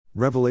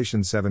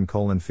Revelation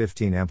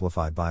 7:15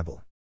 Amplified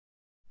Bible.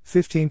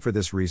 15 For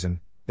this reason,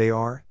 they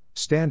are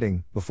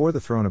standing before the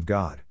throne of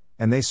God,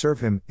 and they serve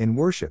him in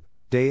worship,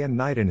 day and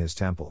night in his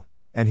temple,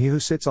 and he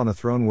who sits on the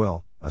throne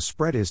will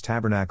spread his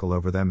tabernacle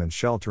over them and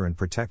shelter and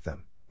protect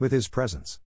them with his presence.